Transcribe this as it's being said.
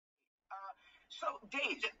So,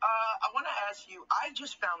 Dave, I want to ask you, I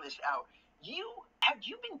just found this out. Have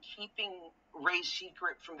you been keeping Rey's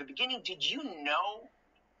secret from the beginning? Did you know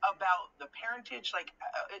about the parentage? Like,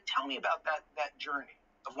 tell me about that journey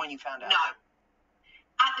of when you found out. No.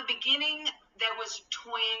 At the beginning, there was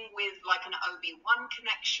toying with like an Obi-Wan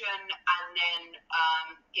connection, and then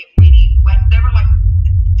it really went. There were like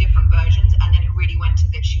different versions, and then it really went to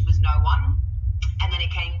that she was no one. And then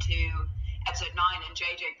it came to episode 9, and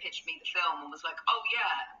JJ pitched me the film and was like, "Oh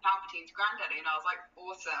yeah, Palpatine's granddaddy," and I was like,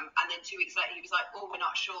 "Awesome." And then 2 weeks later, he was like, "Oh, we're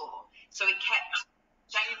not sure." So it kept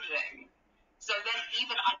changing. So then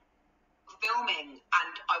even I was filming,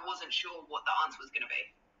 and I wasn't sure what the answer was going to be.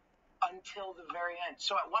 Until the very end.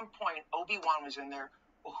 So at one point, Obi-Wan was in there.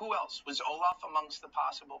 Well, who else? Was Olaf amongst the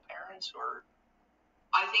possible parents, or?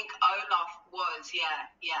 I think Olaf was, yeah.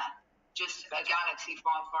 Just a galaxy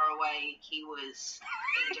far, far away. He was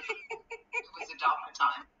in a different. It was a darker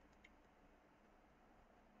time.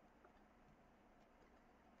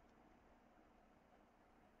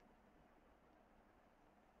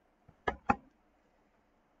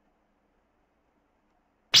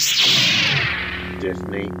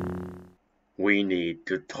 Disney, we need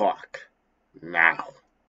to talk now.